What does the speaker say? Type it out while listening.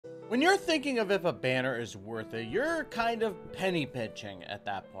when you're thinking of if a banner is worth it, you're kind of penny pinching at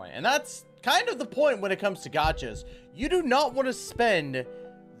that point. And that's kind of the point when it comes to gachas. You do not want to spend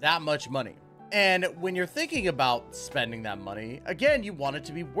that much money. And when you're thinking about spending that money, again, you want it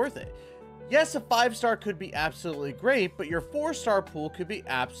to be worth it. Yes, a 5-star could be absolutely great, but your 4-star pool could be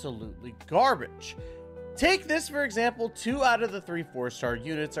absolutely garbage. Take this, for example, 2 out of the 3 4-star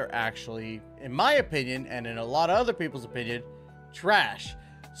units are actually, in my opinion, and in a lot of other people's opinion, trash.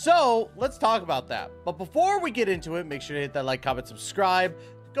 So let's talk about that. But before we get into it, make sure to hit that like, comment, subscribe.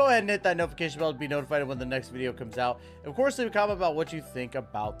 Go ahead and hit that notification bell to be notified when the next video comes out. And of course, leave a comment about what you think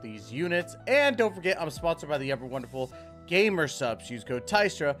about these units. And don't forget, I'm sponsored by the ever wonderful Gamer Subs. Use code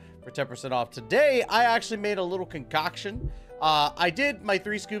TYSTRA for 10% off. Today, I actually made a little concoction. I did my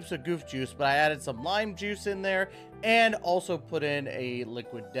 3 scoops of goof juice, but I added some lime juice in there and also put in a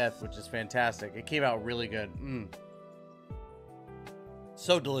liquid death, which is fantastic. It came out really good.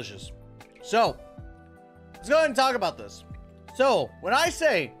 So delicious. So, let's go ahead and talk about this. So, when I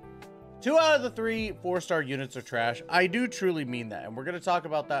say 2 out of the 3 4-star units are trash, I do truly mean that. And we're going to talk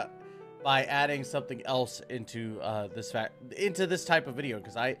about that by adding something else into this type of video,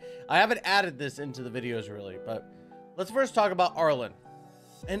 because I haven't added this into the videos really. But let's first talk about Arlen.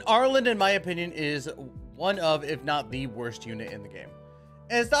 And Arlen, in my opinion, is one of, if not the worst unit in the game.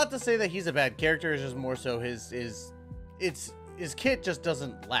 And it's not to say that he's a bad character, it's just more so his kit just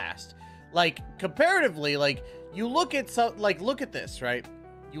doesn't last. Like, comparatively, like, you look at look at this, right?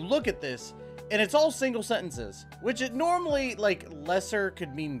 You look at this, and it's all single sentences, which it normally, like, lesser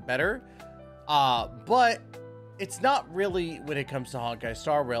could mean better. But it's not really when it comes to Honkai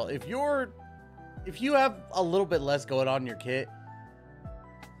Star Rail. If you have a little bit less going on in your kit,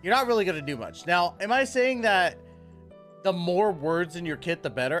 you're not really going to do much. Now, am I saying that the more words in your kit, the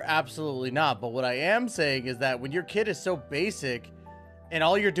better? Absolutely not. But what I am saying is that when your kit is so basic and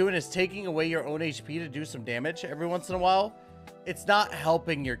all you're doing is taking away your own HP to do some damage every once in a while, it's not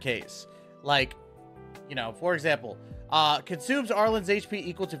helping your case. Like, you know, for example, consumes Arlen's HP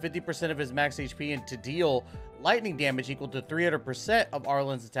equal to 50% of his max HP and to deal lightning damage equal to 300% of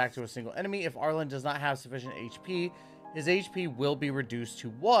Arlen's attack to a single enemy. If Arlen does not have sufficient HP, his HP will be reduced to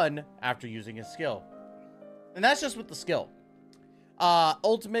 1 after using his skill. And that's just with the skill.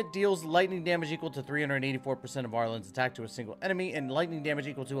 Ultimate deals lightning damage equal to 384% of Arlen's attack to a single enemy, and lightning damage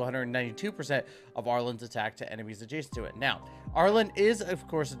equal to 192% of Arlen's attack to enemies adjacent to it. Now, Arlen is, of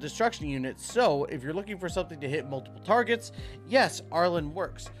course, a destruction unit, so if you're looking for something to hit multiple targets, yes, Arlen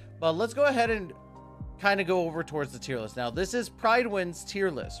works. But let's go ahead and kind of go over towards the tier list. Now, this is Pridewind's tier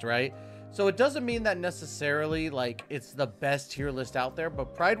list, right? So it doesn't mean that necessarily, like, it's the best tier list out there,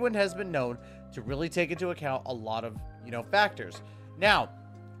 but Pridewind has been known to really take into account a lot of, you know, factors. Now,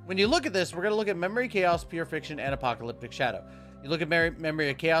 when you look at this, we're going to look at Memory Chaos, Pure Fiction, and Apocalyptic Shadow. You look at Memory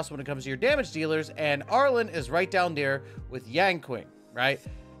of Chaos when it comes to your damage dealers, and Arlen is right down there with Yangqing, right?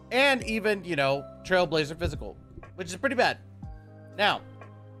 And even, you know, Trailblazer Physical, which is pretty bad. Now,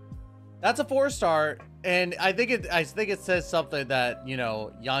 that's a 4-star, and I think it says something that, you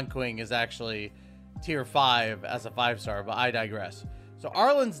know, Yangqing is actually tier 5 as a 5-star, but I digress. So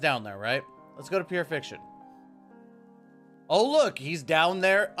Arlen's down there, right? Let's go to Pure Fiction. Oh, look, he's down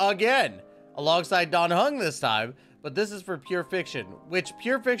there again, alongside Danheng this time, but this is for Pure Fiction, which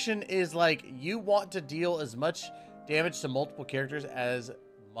Pure Fiction is like, you want to deal as much damage to multiple characters as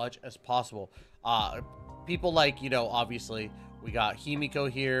much as possible. People like, you know, obviously, we got Himeko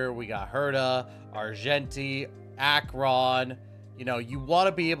here, we got Herta, Argenti, Akron. You know, you want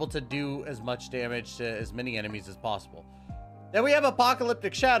to be able to do as much damage to as many enemies as possible. Then we have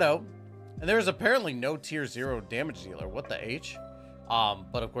Apocalyptic Shadow. And there's apparently no tier 0 damage dealer. What the H?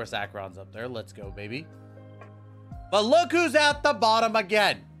 But of course, Akron's up there. Let's go, baby. But look who's at the bottom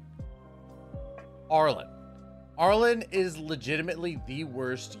again. Arlen. Arlen is legitimately the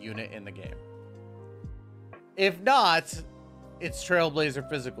worst unit in the game. If not, it's Trailblazer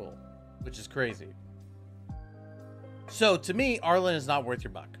Physical, which is crazy. So to me, Arlen is not worth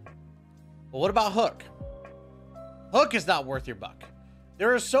your buck. But what about Hook? Hook is not worth your buck.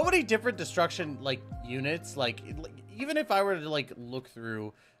 There are so many different destruction, like, units, like, even if I were to, like, look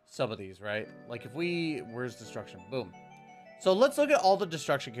through some of these, right? Like, where's destruction? Boom. So let's look at all the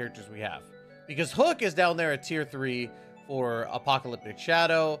destruction characters we have. Because Hook is down there at tier 3 for Apocalyptic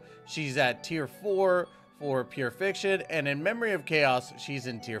Shadow. She's at tier 4 for Pure Fiction. And in Memory of Chaos, she's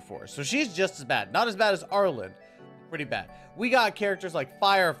in tier 4. So she's just as bad. Not as bad as Arlen. Pretty bad. We got characters like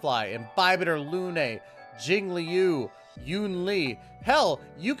Firefly, Imbibitor Lune, Jing Liu, Yun Li. Hell,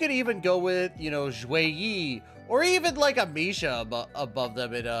 you could even go with, you know, Zhui Yi, or even like a Misha above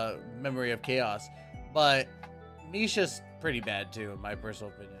them in Memory of Chaos. But Misha's pretty bad too, in my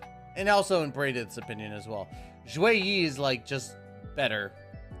personal opinion. And also in Braided's opinion as well. Yi is like just better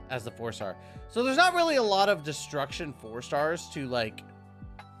as the 4-star. So there's not really a lot of destruction 4-stars to like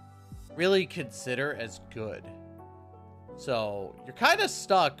really consider as good. So you're kind of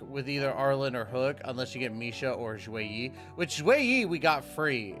stuck with either Arlen or Hook unless you get Misha or Yi, which Yi we got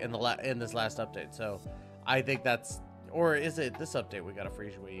free in this last update. So I think that's, or is it this update we got a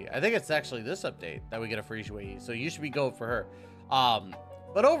free Yi? I think it's actually this update that we get a free Yi. So you should be going for her.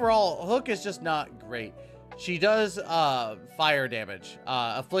 But overall, Hook is just not great. She does fire damage,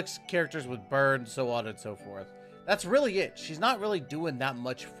 afflicts characters with burn, so on and so forth. That's really it. She's not really doing that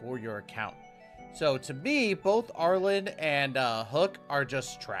much for your account. So to me, both Arlen and Hook are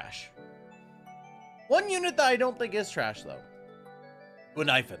just trash. One unit that I don't think is trash, though.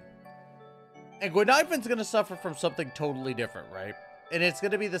 Guinaifen. And Guinaifen's going to suffer from something totally different, right? And it's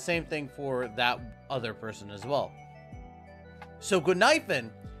going to be the same thing for that other person as well. So Guinaifen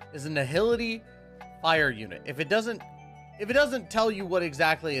is a Nihility fire unit. If it doesn't tell you what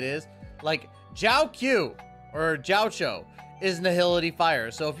exactly it is, like Jiaoqiu or Jiaoqiu is Nihility fire.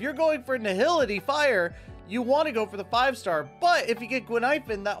 So if you're going for Nihility fire, you want to go for the 5-star. But if you get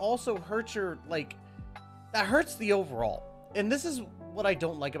Guinaifen, that also hurts your, like, that hurts the overall. And this is what I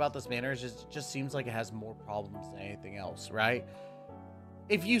don't like about this banner, is it just seems like it has more problems than anything else, right?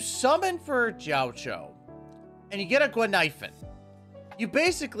 If you summon for Jiaoqiu and you get a Guinaifen, you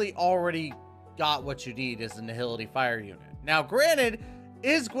basically already got what you need as a Nihility fire unit. Now, granted,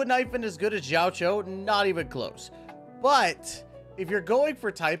 is Guinaifen as good as Jiaoqiu? Not even close. But if you're going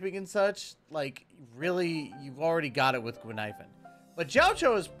for typing and such, like, really, you've already got it with Guinaifen. But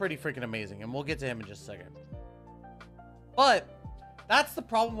Jiaoqiu is pretty freaking amazing, and we'll get to him in just a second. But that's the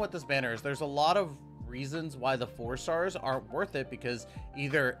problem with this banner, is there's a lot of reasons why the 4-stars aren't worth it, because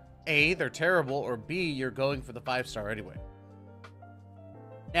either A, they're terrible, or B, you're going for the 5-star anyway.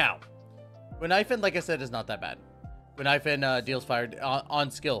 Now, Guinaifen, like I said, is not that bad. Guinaifen deals fire on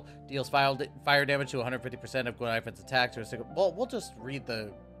skill, deals fire damage to 150% of Guinaifen's attack to a single. Well, we'll just read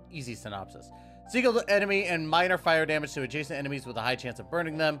the easy synopsis. Single enemy and minor fire damage to adjacent enemies with a high chance of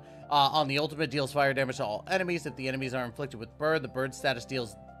burning them. On the ultimate, deals fire damage to all enemies. If the enemies are inflicted with burn, the burn status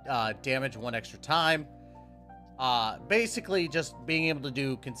deals damage 1 extra time. Basically, just being able to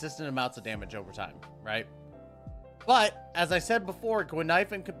do consistent amounts of damage over time, right? But, as I said before,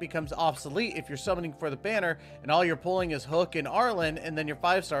 Guinaifen becomes obsolete if you're summoning for the banner, and all you're pulling is Hook and Arlen, and then your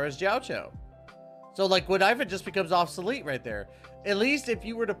 5-star is Jiaoqiu. So, like, Guinaifen just becomes obsolete right there. At least if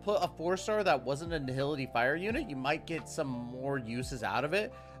you were to put a 4-star that wasn't a Nihility fire unit, you might get some more uses out of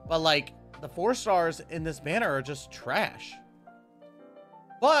it. But, like, the 4-stars in this banner are just trash.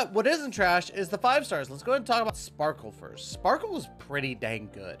 But what isn't trash is the 5-stars. Let's go ahead and talk about Sparkle first. Sparkle is pretty dang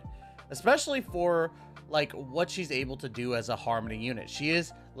good, especially for, like, what she's able to do as a Harmony unit. She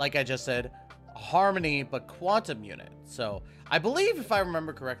is, like I just said, a Harmony but Quantum unit. So I believe, if I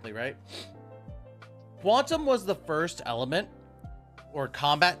remember correctly, right, Quantum was the first element or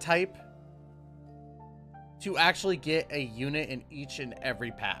combat type to actually get a unit in each and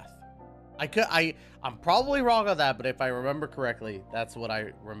every path. I'm probably wrong on that, but if I remember correctly, that's what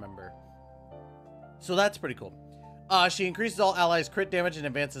I remember. So that's pretty cool. She increases all allies' crit damage and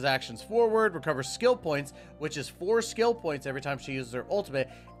advances actions forward, recovers skill points, which is 4 skill points every time she uses her ultimate,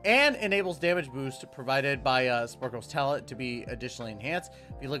 and enables damage boost provided by Sparkle's talent to be additionally enhanced.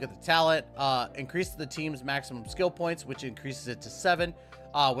 If you look at the talent, increases the team's maximum skill points, which increases it to 7.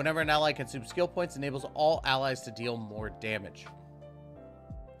 Whenever an ally consumes skill points, enables all allies to deal more damage.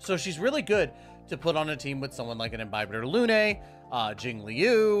 So she's really good to put on a team with someone like an Imbiber Lune,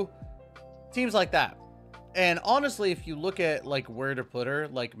 Jingyuan, teams like that. And honestly, if you look at, like, where to put her,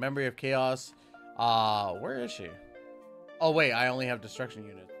 like, Memory of Chaos, where is she? Oh, wait, I only have Destruction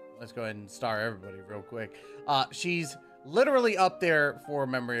Unit. Let's go ahead and star everybody real quick. She's literally up there for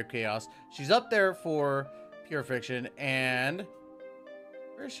Memory of Chaos. She's up there for Pure Fiction, and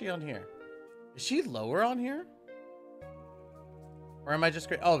where is she on here? Is she lower on here? Or am I just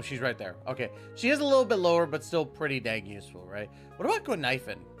great? Oh, she's right there. Okay. She is a little bit lower, but still pretty dang useful, right? What about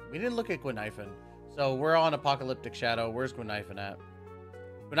Guinaifen? We didn't look at Guinaifen. So we're on Apocalyptic Shadow. Where's Guinaifen at?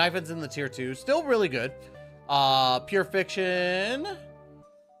 Guinaifen's in the tier 2. Still really good. Pure Fiction.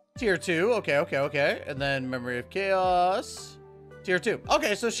 Tier 2. Okay. And then Memory of Chaos. Tier 2.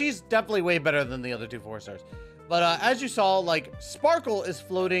 Okay, so she's definitely way better than the other 2 4-stars. But as you saw, like, Sparkle is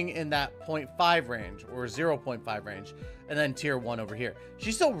floating in that 0.5 range or 0.5 range. And then tier 1 over here.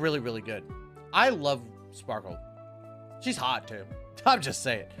 She's still really, really good. I love Sparkle. She's hot, too. I'm just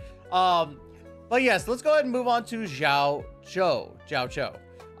saying. But yes, let's go ahead and move on to Jiaoqiu.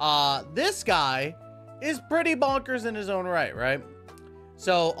 This guy is pretty bonkers in his own right?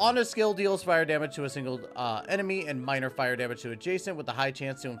 So, on a skill, deals fire damage to a single enemy and minor fire damage to adjacent with a high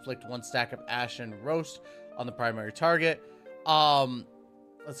chance to inflict 1 stack of Ashen Roast on the primary target.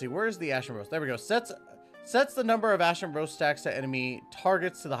 Let's see, where's the Ashen Roast? There we go. Sets the number of Ashen Roast stacks to enemy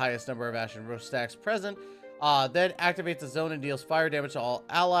targets to the highest number of Ashen Roast stacks present. Then activates the zone and deals fire damage to all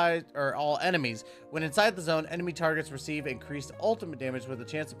allies or all enemies. When inside the zone, enemy targets receive increased ultimate damage with a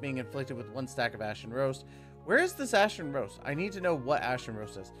chance of being inflicted with 1 stack of Ashen Roast. Where is this Ashen Roast? I need to know what Ashen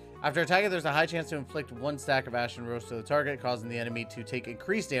Roast is. After attacking, there's a high chance to inflict 1 stack of Ashen Roast to the target, causing the enemy to take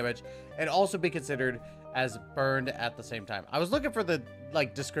increased damage and also be considered as burned at the same time. I was looking for the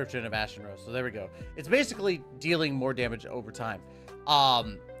description of Ashen Roast, so there we go. It's basically dealing more damage over time.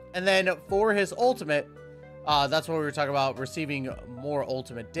 And then for his ultimate, that's what we were talking about, receiving more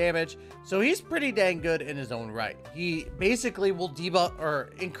ultimate damage. So he's pretty dang good in his own right. He basically will debuff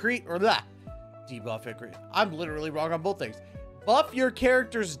or increase or debuff increase. I'm literally wrong on both things. Buff your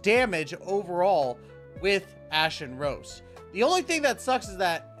character's damage overall with Ashen Roast. The only thing that sucks is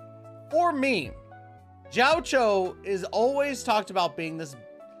that for me, Jiaoqiu is always talked about being this,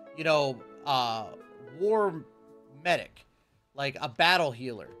 war medic, like a battle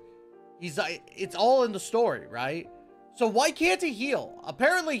healer. It's all in the story, right? So why can't he heal?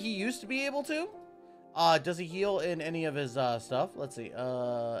 Apparently he used to be able to. Does he heal in any of his stuff? Let's see.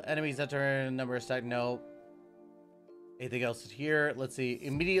 Enemies that turn number of stack. No. Anything else here? Let's see.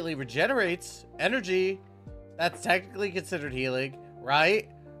 Immediately regenerates energy. That's technically considered healing, right?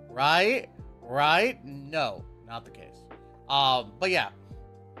 No, not the case. But yeah.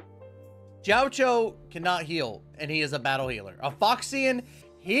 Jiaoqiu cannot heal, and he is a battle healer. A Foxian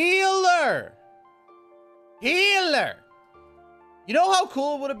healer. You know how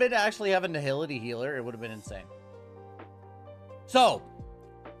cool it would have been to actually have a Nihility healer? It would have been insane. So,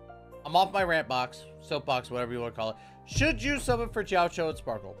 I'm off my rant box, soapbox, whatever you want to call it. Should you summon for Jiaoqiu and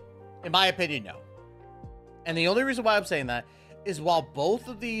Sparkle? In my opinion, no. And the only reason why I'm saying that is while both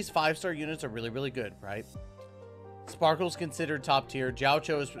of these 5-star units are really, really good, right? Sparkle's considered top tier.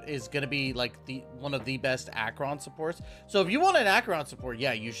 Jiaoqiu is going to be like one of the best Acheron supports. So if you want an Acheron support,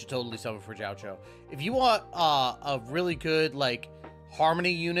 yeah, you should totally summon for Jiaoqiu. If you want a really good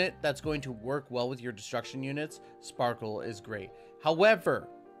Harmony unit that's going to work well with your destruction units, Sparkle is great. However,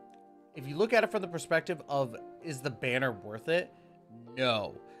 if you look at it from the perspective of is the banner worth it?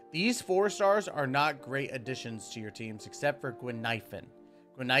 No. These 4 stars are not great additions to your teams except for Gwynaifen.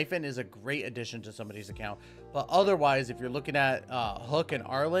 Gwynaifen is a great addition to somebody's account. But otherwise, if you're looking at Hook and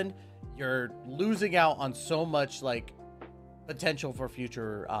Arlen, you're losing out on so much potential for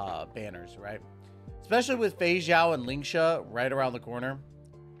future banners, right? Especially with Fei Zhao and Lingsha right around the corner.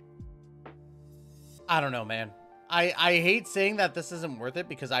 I don't know, man. I hate saying that this isn't worth it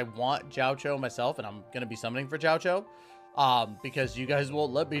because I want Jiaoqiu myself, and I'm going to be summoning for Jiaoqiu. Because you guys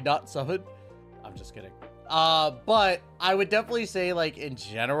won't let me not summon. I'm just kidding. But I would definitely say, in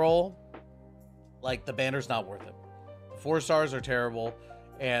general, the banner's not worth it. The 4 stars are terrible,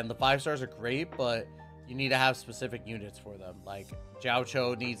 and the 5 stars are great, but you need to have specific units for them.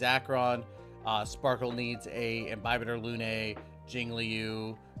 Jiaoqiu needs Acheron, Sparkle needs a Imbibitor Lune,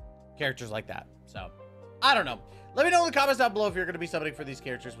 Jingliu, characters like that. So, I don't know. Let me know in the comments down below if you're going to be summoning for these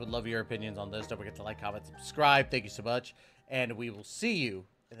characters. Would love your opinions on this. Don't forget to like, comment, subscribe. Thank you so much, and we will see you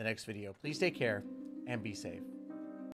in the next video. Please take care and be safe.